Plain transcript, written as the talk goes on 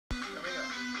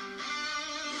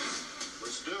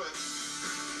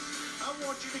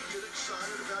want you to get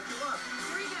excited about your life.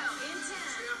 Here we go, in 10.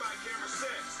 Stand by, camera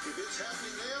 6. If it's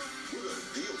happening now, we're going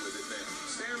to deal with it now.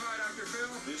 Stand by, Dr.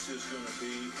 Phil. This is going to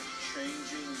be a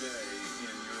changing day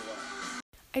in your life.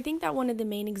 I think that one of the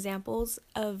main examples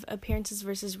of appearances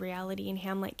versus reality in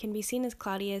Hamlet can be seen as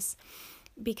Claudius,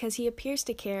 because he appears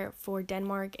to care for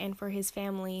Denmark and for his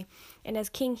family, and as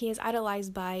king he is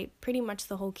idolized by pretty much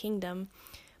the whole kingdom.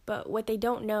 But what they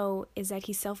don't know is that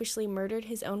he selfishly murdered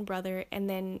his own brother and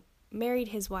then married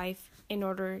his wife in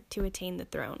order to attain the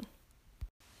throne.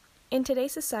 In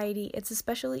today's society, it's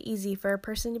especially easy for a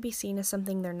person to be seen as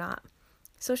something they're not.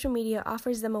 Social media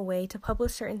offers them a way to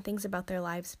publish certain things about their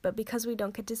lives, but because we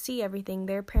don't get to see everything,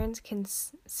 their appearance can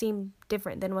seem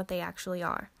different than what they actually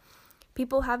are.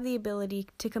 People have the ability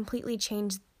to completely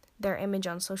change their image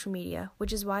on social media,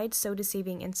 which is why it's so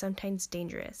deceiving and sometimes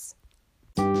dangerous.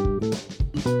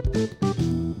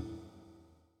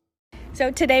 So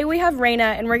today we have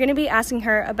Raina, and we're going to be asking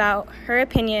her about her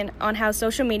opinion on how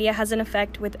social media has an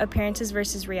effect with appearances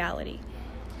versus reality.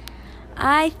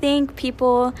 I think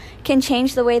people can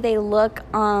change the way they look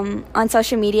on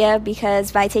social media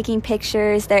because by taking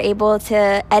pictures, they're able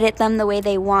to edit them the way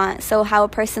they want. So how a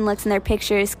person looks in their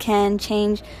pictures can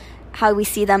change how we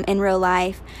see them in real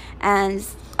life. And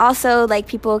also, like,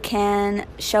 people can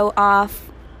show off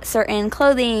certain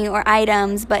clothing or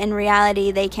items, but in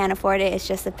reality, they can't afford it. It's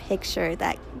just a picture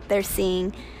that they're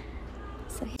seeing.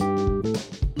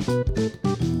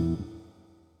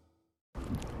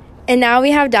 And now we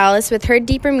have Dallas with her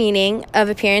deeper meaning of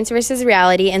appearance versus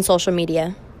reality in social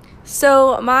media.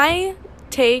 So my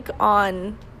take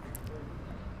on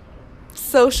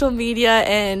social media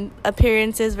and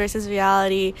appearances versus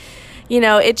reality,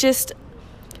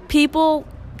 people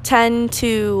tend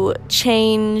to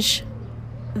change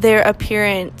their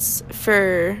appearance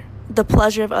for the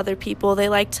pleasure of other people. They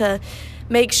like to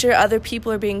make sure other people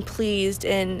are being pleased,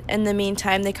 and in the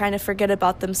meantime, they kind of forget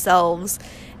about themselves.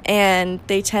 And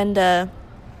they tend to,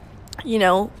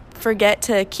 forget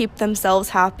to keep themselves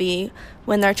happy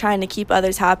when they're trying to keep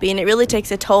others happy. And it really takes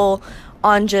a toll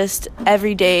on just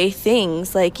everyday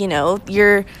things. Like,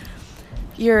 your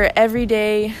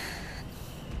everyday,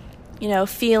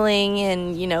 feeling,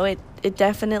 and, it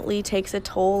definitely takes a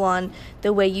toll on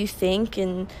the way you think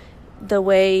and the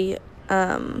way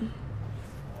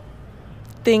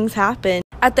things happen.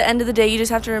 At the end of the day, you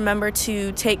just have to remember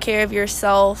to take care of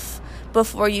yourself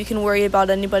before you can worry about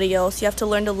anybody else. You have to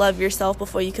learn to love yourself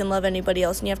before you can love anybody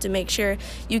else. And you have to make sure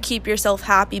you keep yourself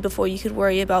happy before you could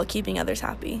worry about keeping others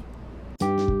happy.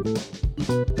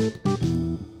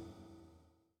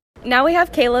 Now we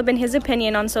have Caleb and his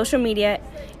opinion on social media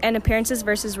and appearances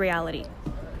versus reality.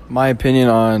 My opinion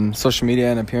on social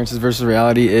media and appearances versus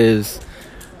reality is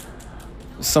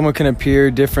someone can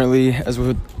appear differently as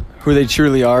who they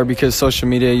truly are, because social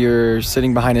media, you're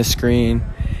sitting behind a screen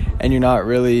and you're not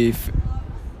really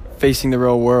facing the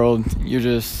real world. You're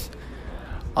just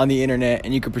on the internet,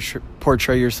 and you could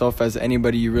portray yourself as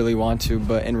anybody you really want to,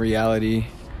 but in reality,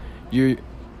 you're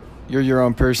your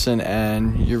own person,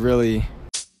 and you're really...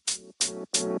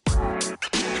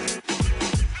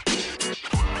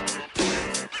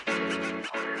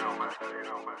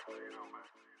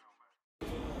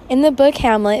 In the book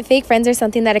Hamlet, fake friends are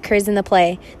something that occurs in the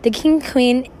play. The king and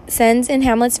queen sends in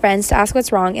Hamlet's friends to ask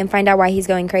what's wrong and find out why he's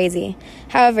going crazy.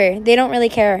 However, they don't really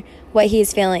care what he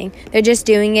is feeling. They're just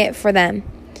doing it for them.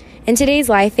 In today's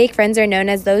life, fake friends are known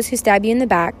as those who stab you in the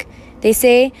back. They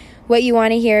say what you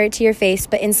want to hear to your face,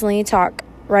 but instantly talk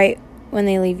right when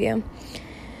they leave you.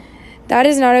 That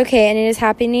is not okay, and it is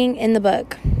happening in the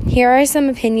book. Here are some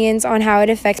opinions on how it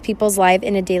affects people's life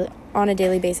on a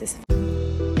daily basis.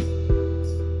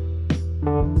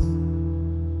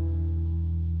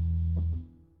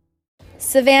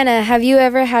 Savannah, have you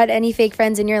ever had any fake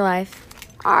friends in your life?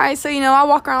 All right, so, I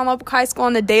walk around local high school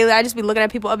on the daily. I just be looking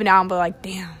at people up and down, but like,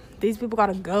 damn, these people got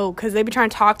to go, because they be trying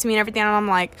to talk to me and everything, and I'm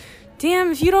like,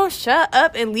 damn, if you don't shut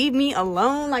up and leave me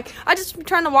alone. Like, I just be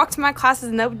trying to walk to my classes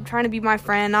and they're trying to be my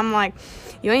friend. I'm like,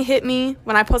 you ain't hit me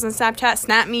when I post on Snapchat,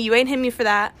 snap me. You ain't hit me for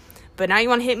that. But now you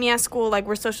want to hit me at school like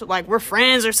we're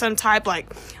friends or some type.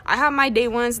 Like, I have my day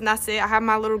ones and that's it. I have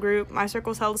my little group. My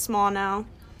circle's hella small now.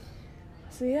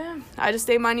 So, yeah, I just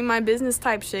stay minding my business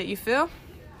type shit, you feel?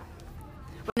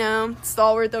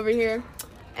 Stalworth over here.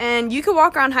 And you could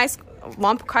walk around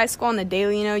Lompoc High School on the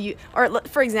daily, or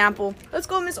for example, let's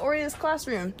go to Miss Oria's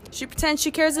classroom. She pretends she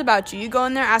cares about you. You go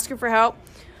in there, ask her for help.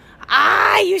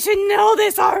 You should know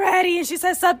this already. And she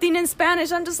says something in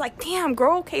Spanish. I'm just like, damn,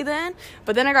 girl, okay then.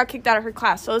 But then I got kicked out of her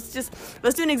class. So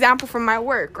let's do an example from my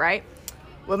work, right?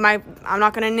 I'm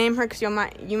not going to name her because you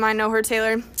might know her,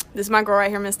 Taylor. This is my girl right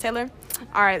here, Miss Taylor.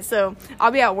 All right, so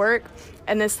I'll be at work,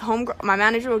 and my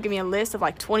manager will give me a list of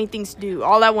like 20 things to do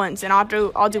all at once, and I'll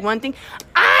do one thing.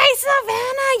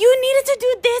 Savannah, you needed to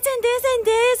do this and this and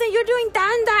this, and you're doing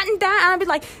that and that and that. And I'll be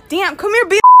like, damn, come here,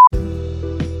 bitch.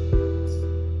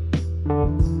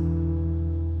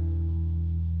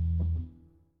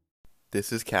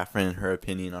 This is Catherine and her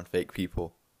opinion on fake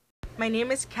people. My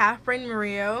name is Catherine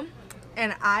Murillo,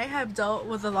 and I have dealt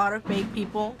with a lot of fake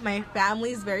people. My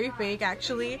family's very fake,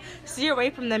 actually. Steer away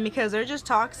from them because they're just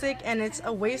toxic, and it's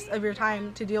a waste of your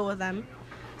time to deal with them.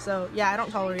 So, yeah, I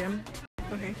don't tolerate them.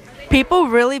 Okay. People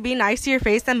really be nice to your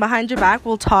face and behind your back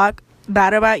will talk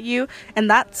bad about you, and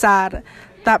that's sad.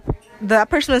 That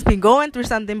person must be going through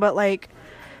something, but, like,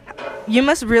 you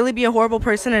must really be a horrible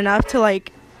person enough to,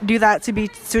 like, do that, to be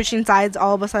switching sides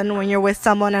all of a sudden when you're with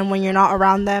someone and when you're not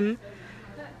around them.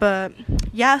 But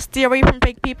yeah, steer away from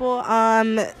fake people.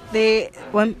 When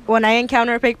I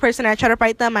encounter a fake person, I try to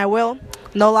fight them. I will.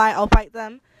 No lie, I'll fight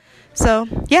them. So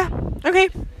yeah, okay,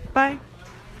 bye.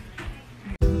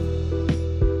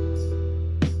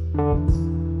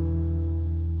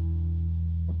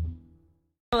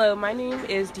 Hello, my name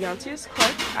is Deontius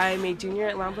Clark. I'm a junior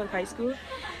at Lompoc High School.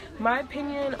 My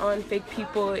opinion on fake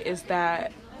people is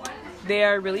that they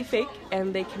are really fake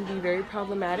and they can be very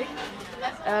problematic.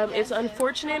 It's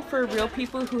unfortunate for real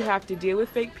people who have to deal with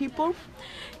fake people.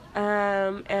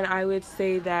 And I would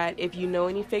say that if you know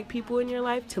any fake people in your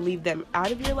life, to leave them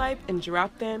out of your life and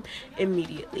drop them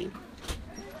immediately.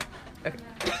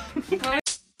 Okay.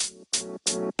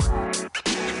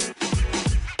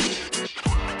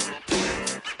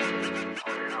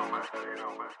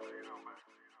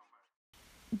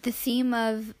 The theme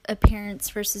of appearance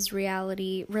versus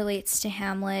reality relates to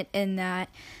Hamlet in that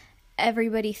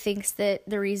everybody thinks that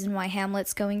the reason why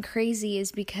Hamlet's going crazy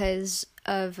is because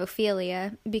of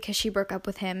Ophelia, because she broke up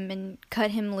with him and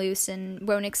cut him loose and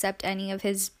won't accept any of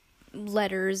his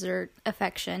letters or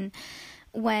affection,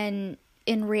 when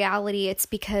in reality it's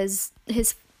because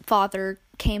his father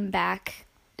came back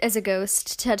as a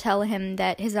ghost to tell him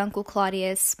that his uncle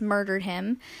Claudius murdered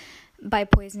him by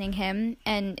poisoning him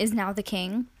and is now the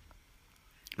king.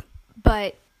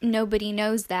 But nobody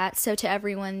knows that, so to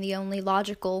everyone the only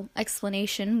logical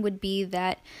explanation would be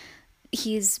that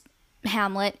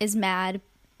Hamlet is mad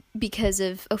because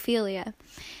of Ophelia.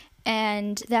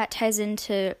 And that ties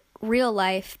into real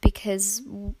life because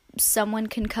someone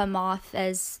can come off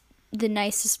as the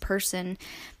nicest person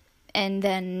and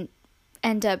then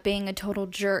end up being a total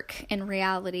jerk in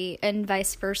reality, and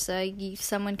vice versa.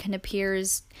 Someone can appear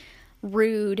as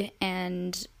rude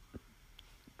and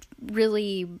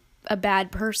really a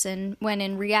bad person when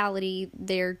in reality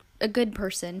they're a good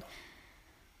person.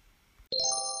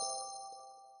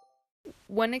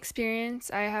 One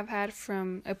experience I have had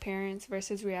from appearance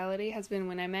versus reality has been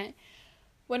when I met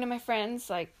one of my friends.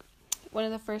 Like, one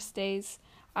of the first days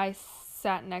I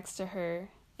sat next to her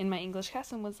in my English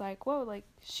class and was like, whoa, like,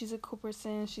 she's a cool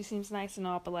person, she seems nice and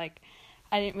all, but like,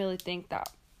 I didn't really think that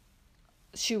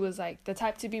she was like the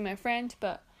type to be my friend.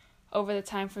 But over the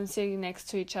time from sitting next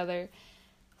to each other,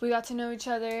 we got to know each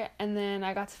other, and then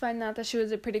I got to find out that she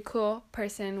was a pretty cool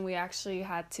person. We actually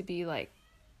got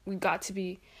to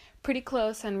be pretty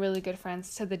close and really good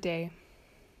friends to the day.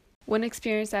 One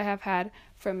experience I have had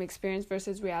from experience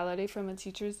versus reality from a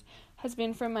teacher's has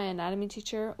been from my anatomy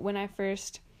teacher. When I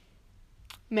first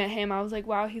met him, I was like,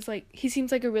 wow, he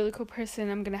seems like a really cool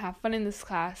person. I'm gonna have fun in this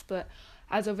class. But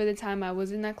as over the time I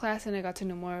was in that class and I got to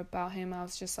know more about him, I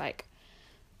was just like,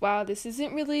 wow, this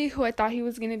isn't really who I thought he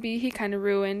was going to be. He kind of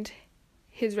ruined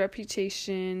his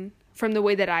reputation from the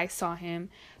way that I saw him.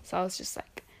 So I was just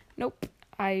like, nope,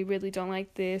 I really don't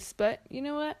like this. But you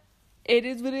know what? It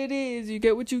is what it is. You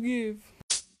get what you give.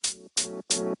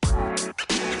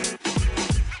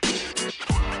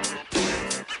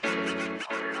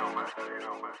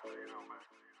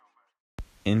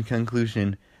 In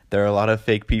conclusion, there are a lot of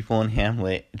fake people in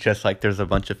Hamlet, just like there's a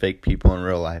bunch of fake people in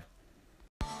real life.